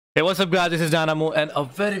Hey, what's up guys, this is Dynamo and a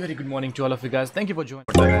very good morning to all of you guys. Thank you for joining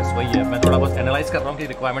guys. वही है, मैं थोड़ा बहुत analyse कर रहा हूँ कि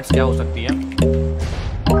रिक्वायरमेंट्स क्या हो सकती हैं।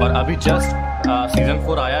 और अभी जस्ट सीजन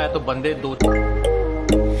 4 आया है तो बंदे दो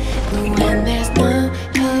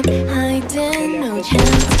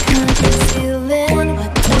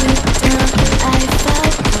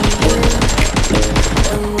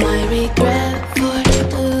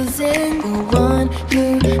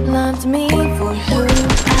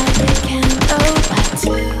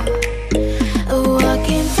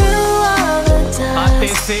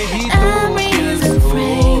से ही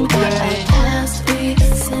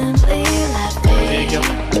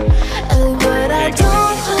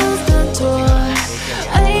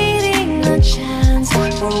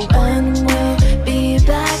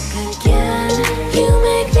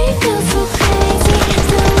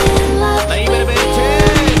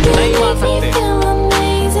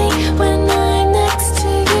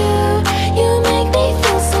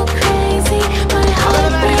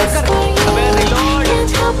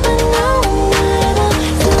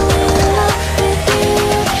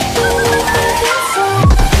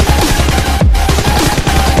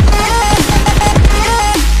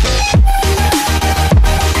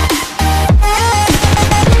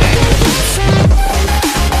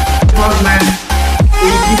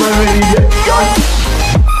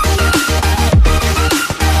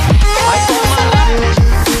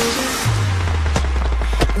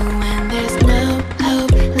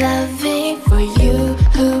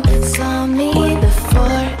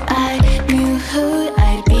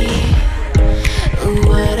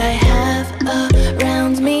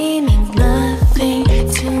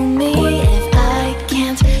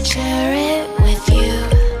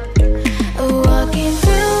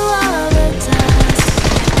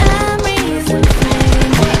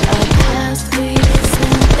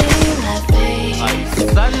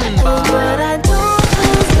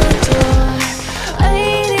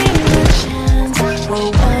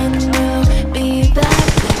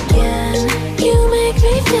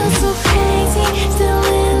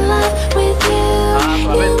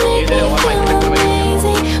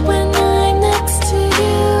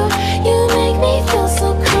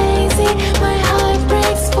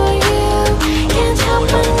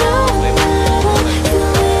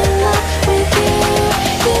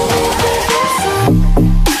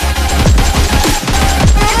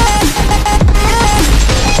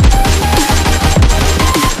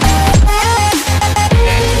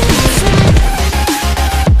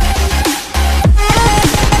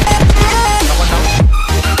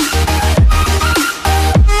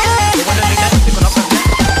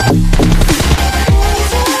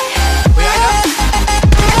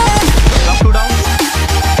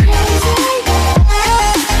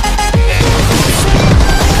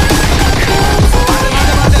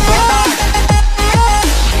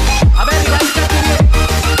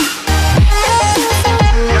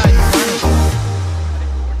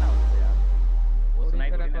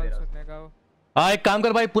एक काम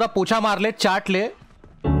कर भाई, पूरा पोछा मार ले, चाट ले। एक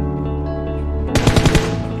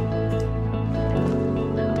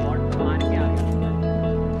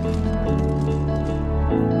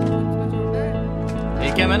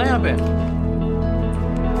क्या मैं ना यहाँ पे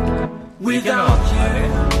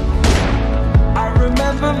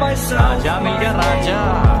राजा मिल गया, राजा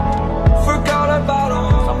सबका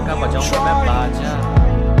बचाऊंगा मैं बाजा।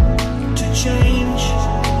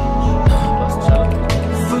 बस चल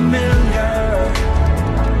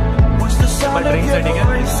but drink से ठीक है। तो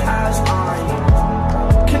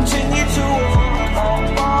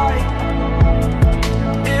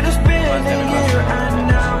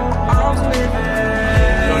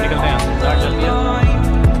निकलते हैं, स्टार्ट चल दिया।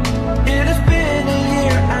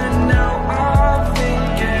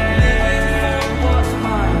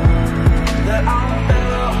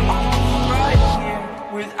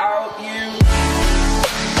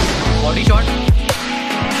 बॉडी शॉट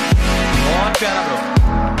बहुत प्यारा ब्रो,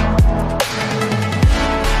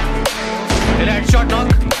 हेडशॉट नॉक,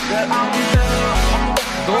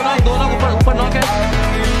 दो नॉक ऊपर नॉक है।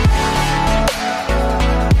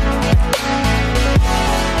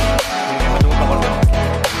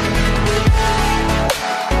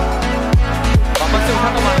 वापस से उठा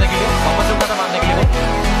था मारने के लिए,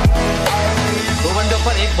 दो बंदे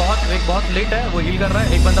ऊपर, एक बहुत लेट है, वो हील कर रहा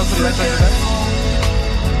है, एक बंदा उसको रिवाइव कर चुका है।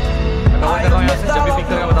 मैं कवर कर रहा हूँ यहाँ से, जब भी पिक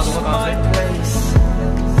करेगा बता दूंगा कहाँ से।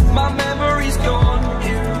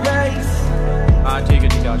 हाँ ठीक है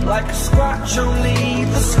like a scratch, only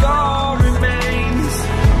the scar remains.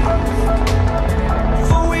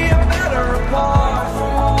 For we are better apart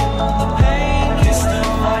from all the pain. You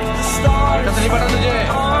still like the stars. नहीं पता तुझे?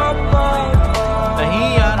 नहीं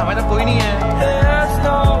यार, हमारे तो कोई नहीं है। There's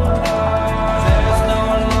no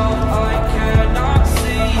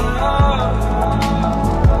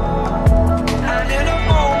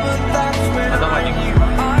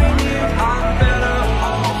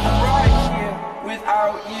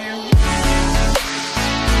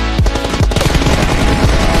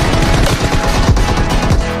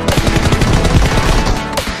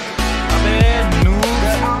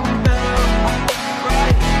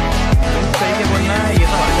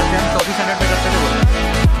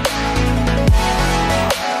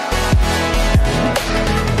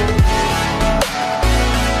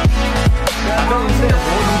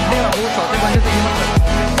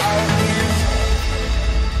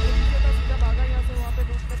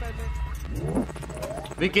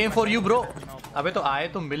We came for you, bro. अबे तो आए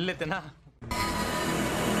तो मिल लेते ना.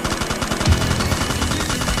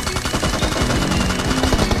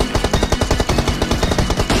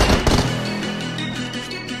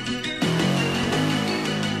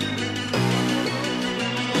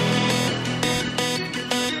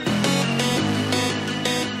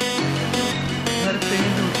 घर पे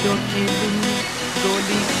लूटो खेलूं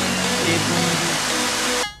गोली दे दूंगी.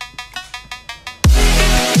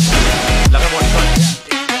 लगा बॉडी शॉट.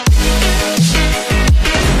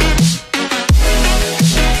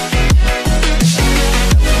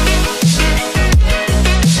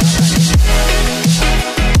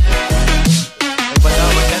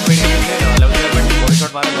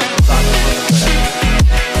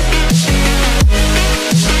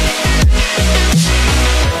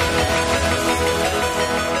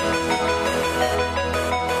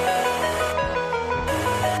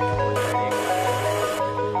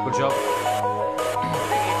 Good job.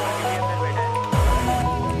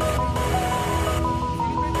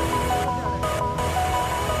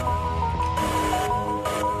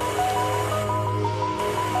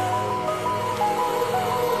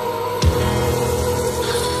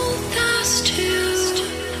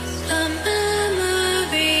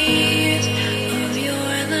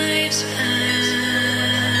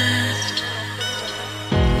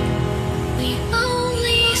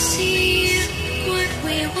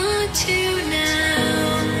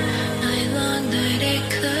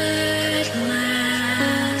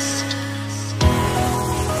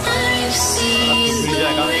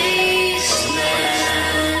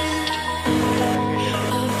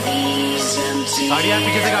 गाड़ी आया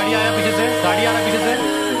पीछे से, गाड़ी आया पीछे से, गाड़ी आ रहा पीछे से.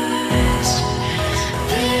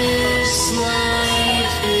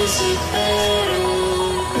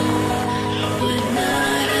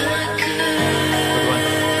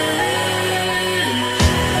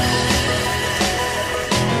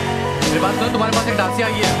 मेरी बात सुनो, तुम्हारे पास एक डांसी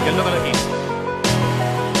आई है येलो कलर की.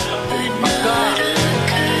 पक्का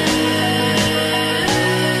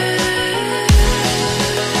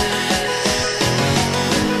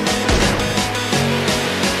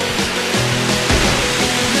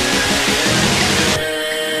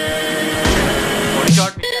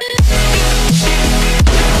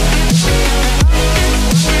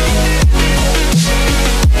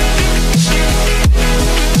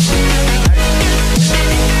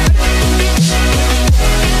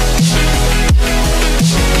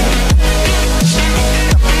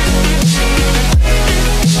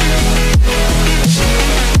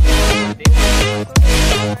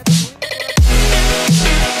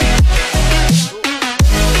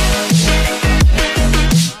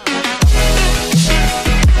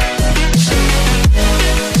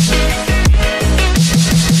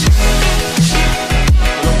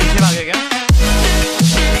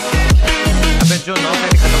जो नौ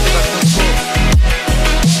साइड खत्म करते हैं उसको.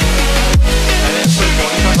 मैंने इसको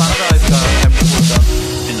बॉडी शॉट मारा था इसका M2 का.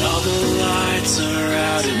 And all the lights are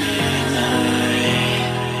out at midnight.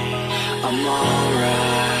 I'm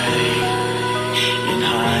alright in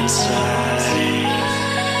hindsight.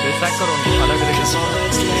 Distract करो उनको अलग direction. All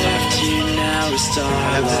that's left here now is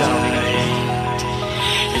starlight.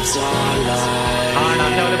 It's all light. हाँ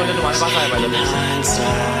डांसने वाले बंदे तुम्हारे पास आए पहले.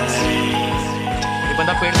 ये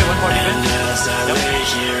बंदा पेड़ पे 140 पे.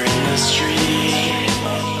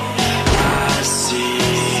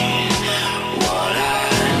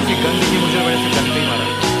 ये गन देखिए मुझे, बड़े से गन पे ही मारा.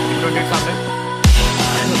 इंट्रोटेट सामने.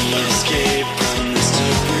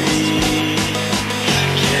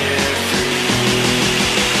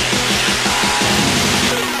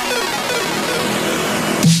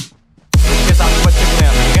 उसके साथ बच्चे पूरे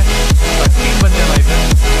यहाँ पे, ठीक है. 3 बंदे भाई पे.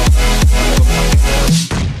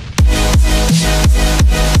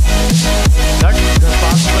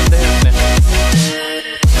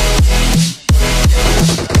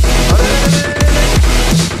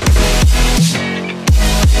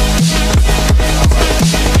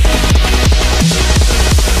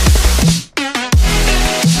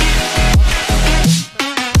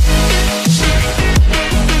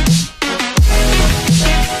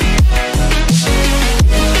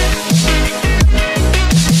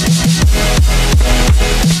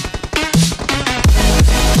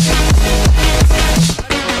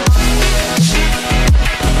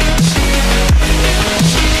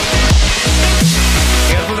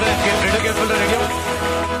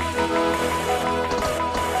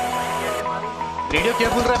 रेडियो क्या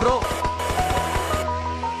बोल रहा है ब्रो?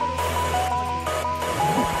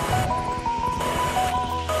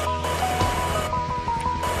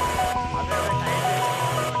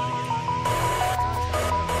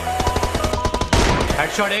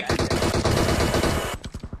 हेडशॉट एक.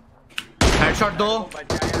 हेडशॉट दो।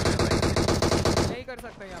 नहीं कर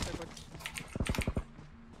सकता यहाँ पे कुछ।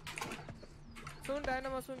 सुन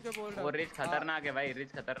डायनामो सुन जो बोल रहा वो रिच खतरनाक है भाई,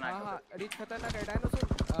 रिच खतरनाक है। हाँ रिच खतरनाक है। डायनो सुन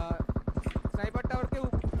स्नाइपर टावर के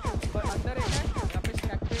ऊपर